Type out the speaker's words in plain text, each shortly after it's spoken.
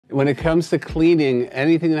When it comes to cleaning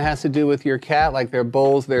anything that has to do with your cat, like their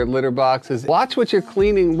bowls, their litter boxes, watch what you're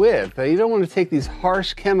cleaning with. You don't want to take these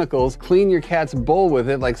harsh chemicals, clean your cat's bowl with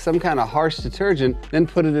it like some kind of harsh detergent, then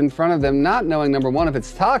put it in front of them, not knowing, number one, if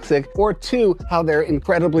it's toxic, or two, how their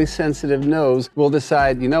incredibly sensitive nose will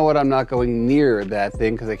decide, you know what, I'm not going near that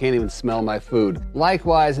thing because I can't even smell my food.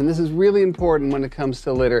 Likewise, and this is really important when it comes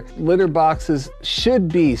to litter boxes should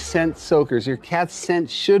be scent soakers. Your cat's scent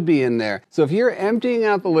should be in there. So if you're emptying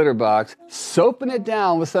out the litter box, soaping it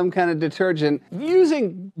down with some kind of detergent,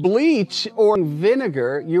 using bleach or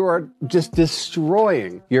vinegar, you are just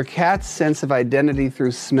destroying your cat's sense of identity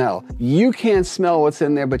through smell. You can't smell what's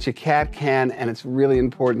in there, but your cat can, and it's really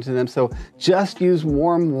important to them. So just use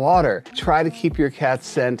warm water. Try to keep your cat's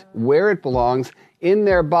scent where it belongs, in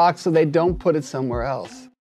their box, so they don't put it somewhere else.